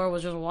building's door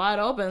was just wide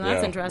open. That's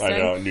Yeah, interesting. I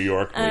know, New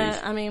York, please.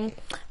 I mean,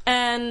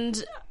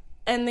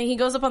 and then he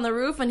goes up on the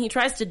roof and he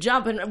tries to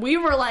jump, and we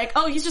were like,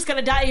 oh, he's just going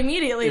to die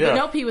immediately. Yeah. But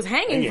nope, he was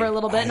hanging for a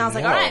little bit, and I was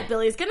like, know. all right,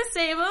 Billy's going to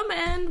save him.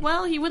 And,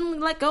 well, he wouldn't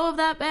let go of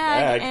that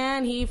bag.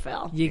 And he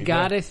fell. You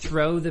gotta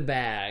throw the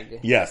bag.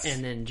 Yes.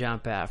 And then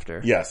jump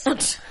after. Yes.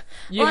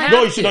 You Well, have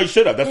No, to. you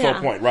should have. That's the Yeah.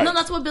 whole point, right? No,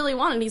 that's what Billy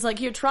wanted. He's like,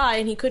 here, try,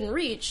 and he couldn't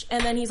reach.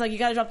 And then he's like, you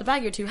gotta drop the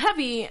bag, you're too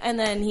heavy. And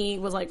then he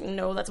was like,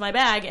 no, that's my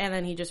bag. And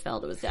then he just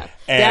fell to his death.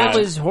 That And-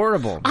 was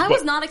horrible. I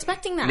was not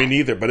expecting that. Me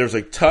neither, but there was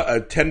a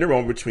tender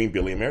moment between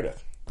Billy and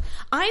Meredith.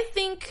 I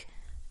think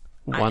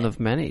One of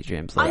many,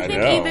 James. I Lane.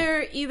 think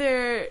know.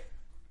 either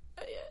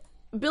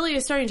Billy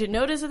is starting to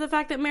notice the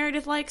fact that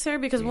Meredith likes her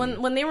because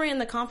when they were in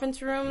the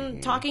conference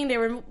room talking, they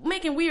were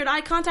making weird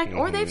eye contact,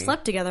 or they've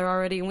slept together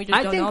already, and we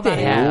just don't know about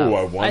it. Ooh,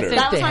 I wonder.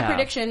 That was my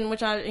prediction,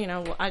 which I'm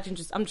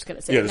just going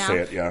to say it now. Say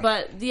it, yeah.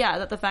 But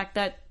that the fact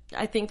that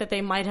I think that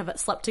they might have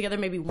slept together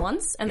maybe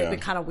once, and they've been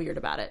kind of weird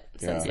about it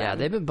since then. Yeah,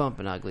 they've been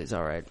bumping uglies,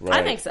 all right.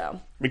 I think so.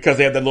 Because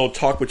they had that little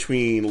talk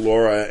between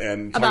Laura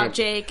and... About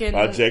Jake. And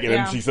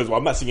then she says, well,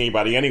 I'm not seeing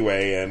anybody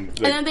anyway. And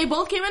then they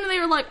both came in and they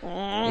were like,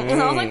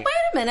 and I was like, wait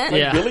a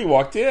minute. Billy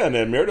walked in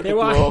and Meredith looked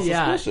a little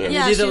suspicious.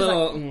 Yeah, she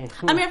was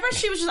I mean, at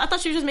first I thought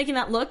she was just making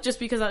that look just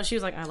because she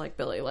was like, I like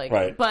Billy.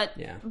 Like, but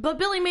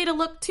Billy made a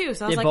look too,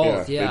 so I was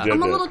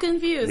I'm a little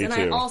confused. And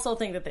I also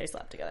think that they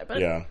slept together.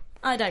 But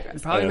I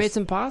digress. Probably made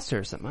some pasta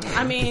or something.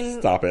 I mean,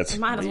 stop it.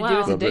 Might as You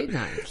well. do it date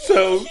night.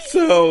 So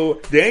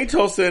Danny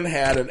Tolson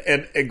had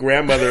a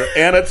grandmother,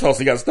 Anna Tolson.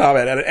 You got to stop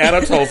it. And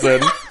Anna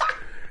Tolson,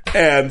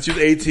 and she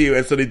was 82,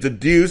 and so they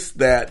deduced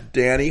that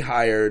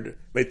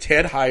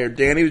Ted hired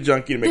Danny the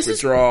junkie to make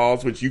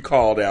withdrawals, which you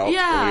called out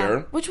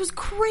earlier. Which was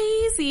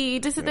crazy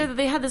to sit there that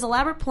they had this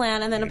elaborate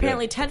plan, and then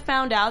apparently Ted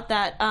found out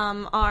that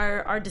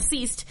our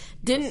deceased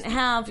didn't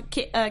have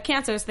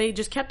cancer, so they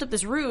just kept up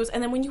this ruse.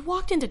 And then when you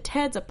walked into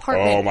Ted's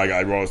apartment, oh my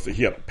God, Rose,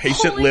 he had a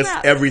patient list,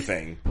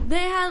 everything.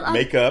 They had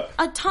makeup,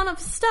 a ton of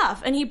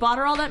stuff, and he bought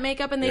her all that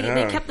makeup, and they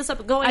kept this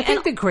up going. I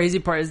think the crazy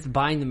part is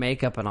buying the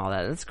makeup and all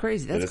that. That's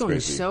crazy. That's going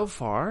so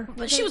far.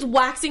 But she was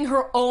waxing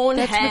her own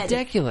head. That's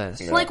ridiculous.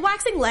 Yeah. Like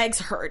waxing legs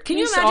hurt. Can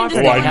you imagine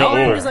just I know.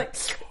 and just like...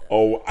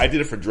 Oh, I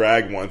did it for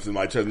drag once, and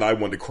my chest, and I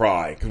wanted to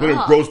cry because when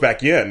it grows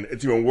back in,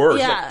 it's even worse.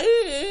 Yeah,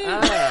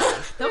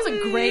 that was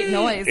a great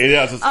noise. It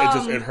is.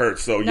 It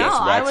hurts. So yes,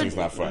 waxing's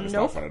not fun. It's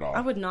not fun at all.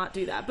 I would not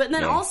do that. But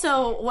then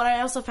also, what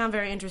I also found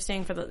very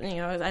interesting for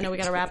I know we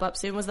got to wrap up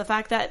soon, was the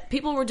fact that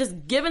people were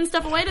just giving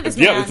stuff away to this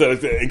man.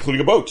 Yeah,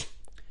 including a boat.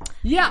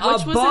 Yeah,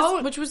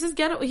 which was his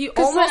getaway. He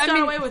almost got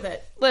away with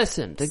it.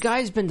 Listen, the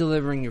guy's been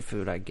delivering your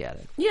food. I get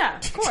it. Yeah,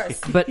 of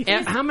course. But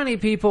how many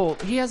people?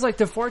 He has like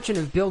the fortune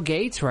of Bill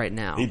Gates right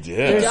now. He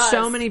did. There's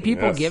so many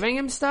people giving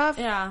him stuff.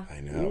 Yeah,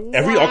 I know.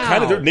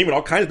 They're naming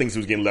all kinds of things he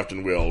was getting left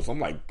in wills. I'm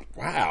like,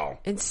 wow,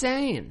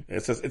 insane.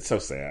 It's so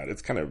sad.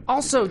 It's kind of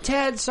also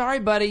Ted. Sorry,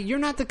 buddy, you're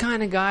not the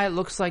kind of guy that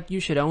looks like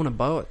you should own a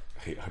boat.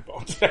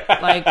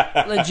 Like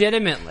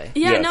legitimately.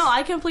 Yeah, yes. No,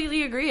 I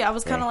completely agree. I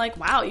was kind of like,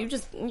 wow, you're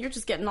just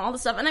getting all the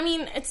stuff. And I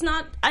mean, it's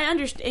not, I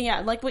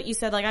understand, like what you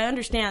said, like I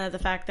understand that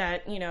the fact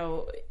that,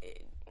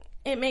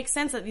 it makes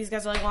sense that these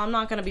guys are like, well, I'm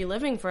not going to be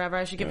living forever.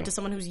 I should give it to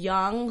someone who's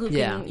young, who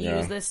can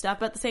use this stuff.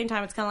 But at the same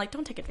time, it's kind of like,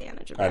 don't take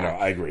advantage of that. I know,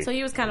 I agree. So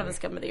he was kind of a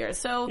scum of the earth.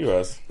 So he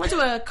was. Went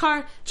to a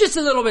car. Just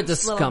a little bit the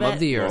scum of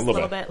the earth. A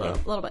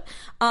little bit.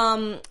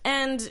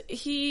 And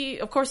he,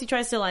 of course, he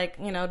tries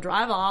to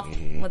drive off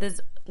with his,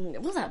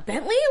 what was that,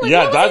 Bentley?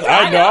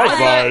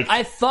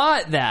 I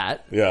thought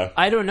that. Yeah.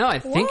 I don't know. I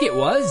think it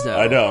was, though.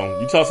 I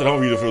know. You tell us at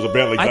home if it was a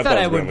Bentley. I thought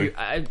it was Bentley.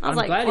 I'm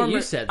glad that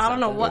you said something. I don't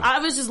know what. I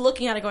was just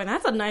looking at it going,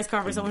 that's a nice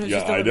car for someone who's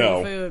just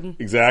delivering food.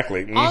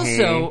 Exactly. Mm-hmm.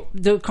 Also,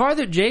 the car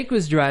that Jake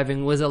was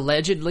driving was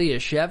allegedly a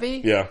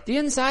Chevy. Yeah. The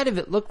inside of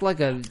it looked like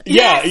a... What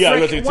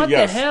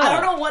the hell? I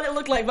don't know what it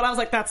looked like, but I was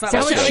like, that's not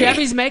what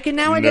Chevy's making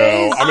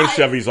nowadays? No, I'm in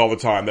Chevys all the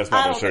time. That's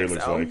not what Chevy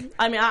looks like.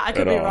 I mean, I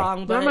could be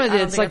wrong, but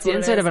it's like the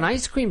inside of an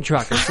ice cream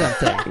truck or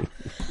something.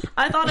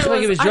 I thought it was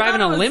like he was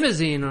driving a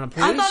limousine on a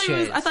police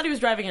chase. I thought he was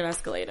driving an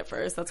Escalade at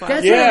first. That's why.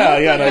 It did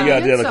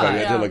look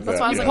like that. That's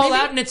why I was like, pull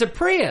out and it's a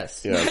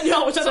Prius. Yeah.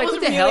 No, which I thought was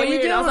what the hell are you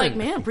doing? I was like,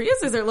 man,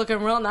 Priuses are looking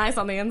real nice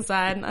on the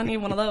inside. I need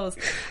one of those.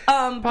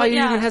 Probably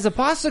even has a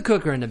pasta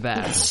cooker in the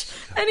back.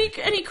 and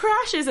he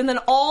crashes, and then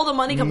all the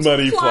money comes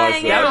flying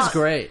out. That was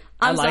great.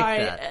 I'm I like sorry.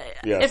 that.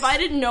 Yes. If I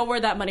didn't know where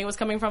that money was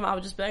coming from, I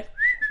would just be like,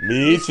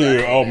 me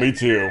too. Oh, me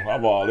too.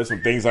 There's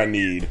some things I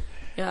need.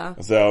 Yeah.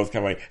 So it's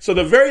kind of like, so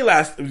the very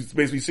last,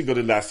 basically, you go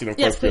to the last scene, of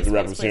course, we have to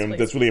wrap up soon.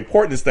 That's really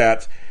important is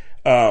that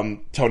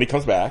Tony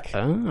comes back.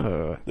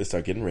 Oh. They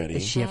start getting ready.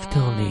 Chef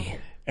Tony.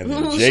 And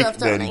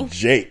then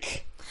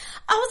Jake.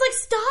 I was like,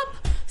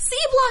 stop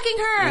C-blocking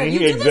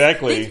her.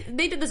 Exactly.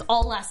 They did this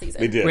all last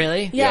season. They did.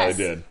 Really? Yes. Yeah,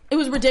 they did. It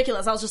was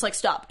ridiculous. I was just like,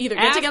 stop. Either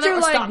get After together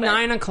or stop it.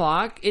 9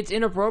 o'clock, it's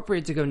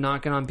inappropriate to go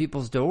knocking on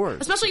people's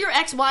doors. Especially your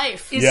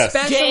ex-wife. Yes.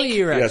 Especially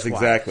your ex-wife. Yes,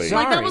 exactly.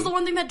 Sorry. Like, that was the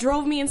one thing that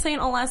drove me insane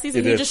all last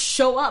season. He'd just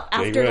show up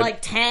after,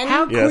 10.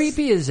 How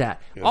creepy is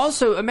that? Yes.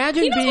 Also,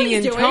 imagine being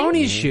in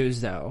Tony's shoes,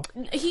 though.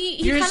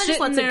 He kind of just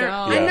lets it go.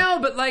 I know,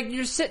 but,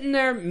 you're sitting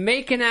there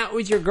making out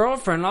with your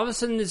girlfriend. All of a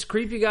sudden, this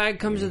creepy guy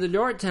comes to the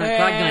door at 10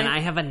 o'clock going, I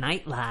have a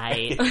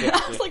nightlight.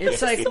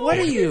 It's like, what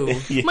are you?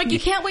 I'm like, you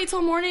can't wait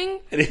till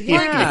morning? Like, is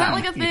that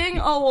like a thing?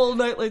 Oh, well,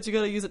 nightlights, you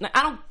gotta use it.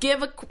 I don't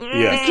give a...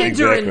 Yes, the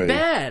kids are in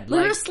bed.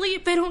 They're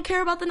asleep. They don't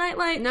care about the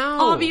nightlight. No.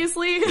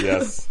 Obviously.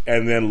 Yes.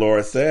 And then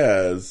Laura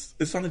says,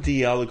 it's on the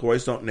DL, the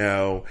boys don't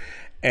know.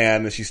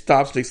 And then she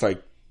stops, Jake's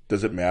like,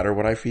 does it matter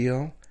what I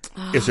feel?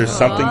 Is there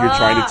something you're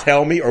trying to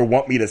tell me or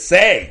want me to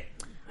say?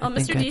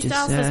 Mr. D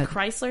Style says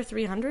Chrysler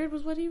 300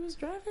 was what he was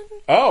driving.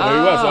 Oh, there he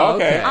was. Oh,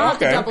 okay. I'll have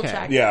to double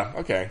check. Yeah,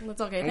 okay.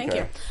 That's okay. Thank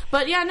you.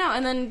 But yeah, no,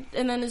 and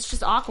then it's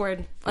just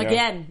awkward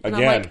again. And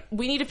I'm like,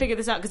 we need to figure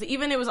this out because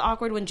even it was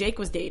awkward when Jake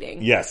was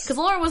dating. Yes. Because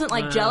Laura wasn't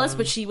like jealous,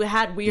 but she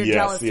had weird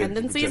jealous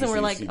tendencies, and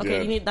we're like,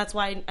 okay, that's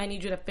why I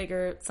need you to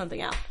figure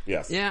something out.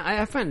 Yes. Yeah,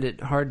 I find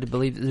it hard to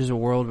believe that there's a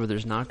world where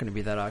there's not going to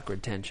be that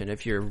awkward tension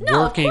if you're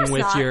working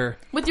with your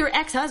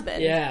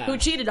ex-husband who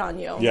cheated on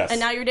you, and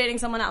now you're dating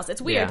someone else.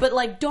 It's weird, but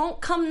like, don't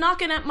come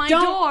knocking at my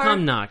door. Don't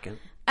come knocking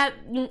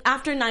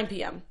after 9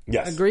 p.m.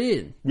 Yes,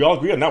 agreed. We all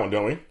agree on that one,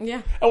 don't we?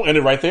 Yeah. Oh, end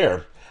it right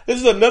there. This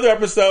is another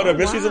episode of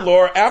Mysteries of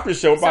Lore After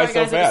Show. Sorry, so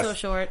guys, fast. it was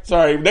so short.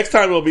 Sorry. Next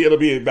time it'll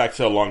be back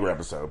to a longer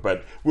episode.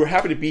 But we're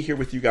happy to be here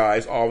with you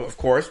guys. All, of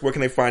course. Where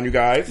can they find you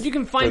guys? You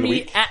can find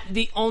me at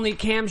The Only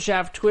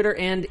Camshaft, Twitter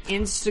and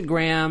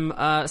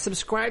Instagram.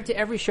 Subscribe to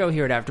every show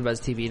here at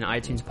AfterBuzz TV and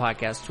iTunes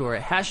Podcast Store.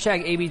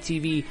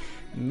 #ABTV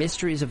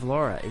Mysteries of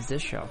Laura is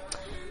this show.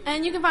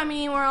 And you can find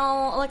me where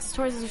all Alexis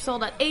Toys are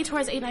sold at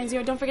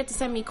aTorres890. Don't forget to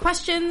send me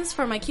questions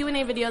for my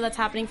Q&A video that's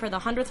happening for the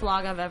 100th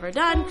vlog I've ever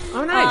done.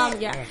 Oh, nice.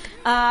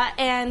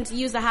 And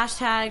use the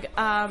hashtag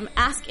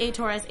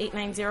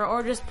AskATorres890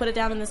 or just put it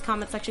down in this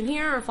comment section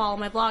here or follow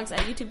my blogs at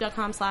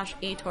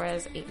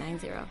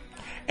youtube.com/aTorres890.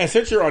 And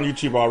since you're on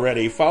YouTube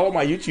already, follow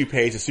my YouTube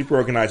page, the Super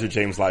Organizer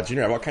James Lott Jr.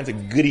 I have all kinds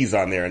of goodies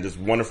on there and just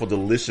wonderful,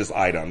 delicious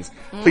items.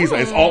 Please,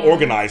 it's all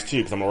organized too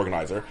because I'm an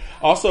organizer.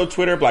 Also,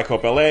 Twitter, Black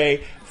Hope LA,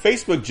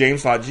 Facebook,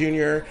 James Lott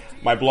Jr.,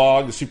 my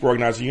blog, the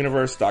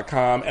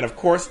superorganizeruniverse.com, and of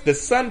course,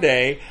 this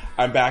Sunday,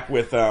 I'm back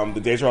with the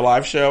Days Are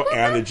Alive show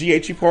and the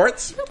GH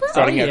Reports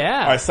starting at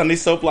our Sunday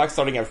Soap Block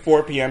starting at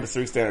 4 p.m.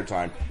 Pacific Standard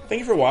Time. Thank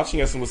you for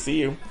watching us, and we'll see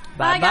you.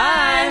 Bye,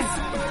 guys.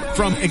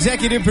 From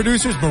executive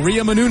producers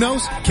Maria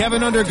Menounos,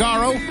 Kevin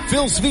Undergaro,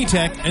 Phil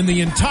Svitek, and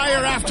the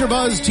entire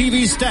AfterBuzz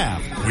TV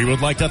staff, we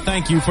would like to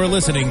thank you for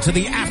listening to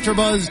the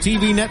AfterBuzz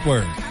TV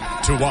network.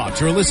 To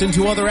watch or listen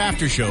to other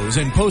after shows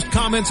and post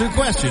comments or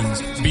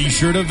questions, be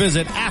sure to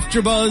visit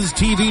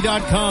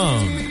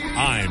AfterBuzzTV.com.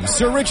 I'm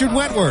Sir Richard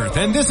Wentworth,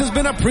 and this has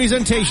been a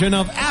presentation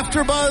of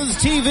AfterBuzz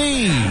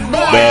TV.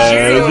 Buzz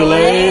you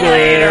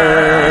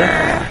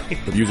later.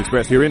 The views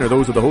expressed herein are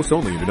those of the hosts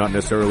only and do not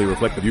necessarily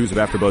reflect the views of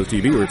AfterBuzz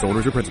TV or its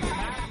owners or principals.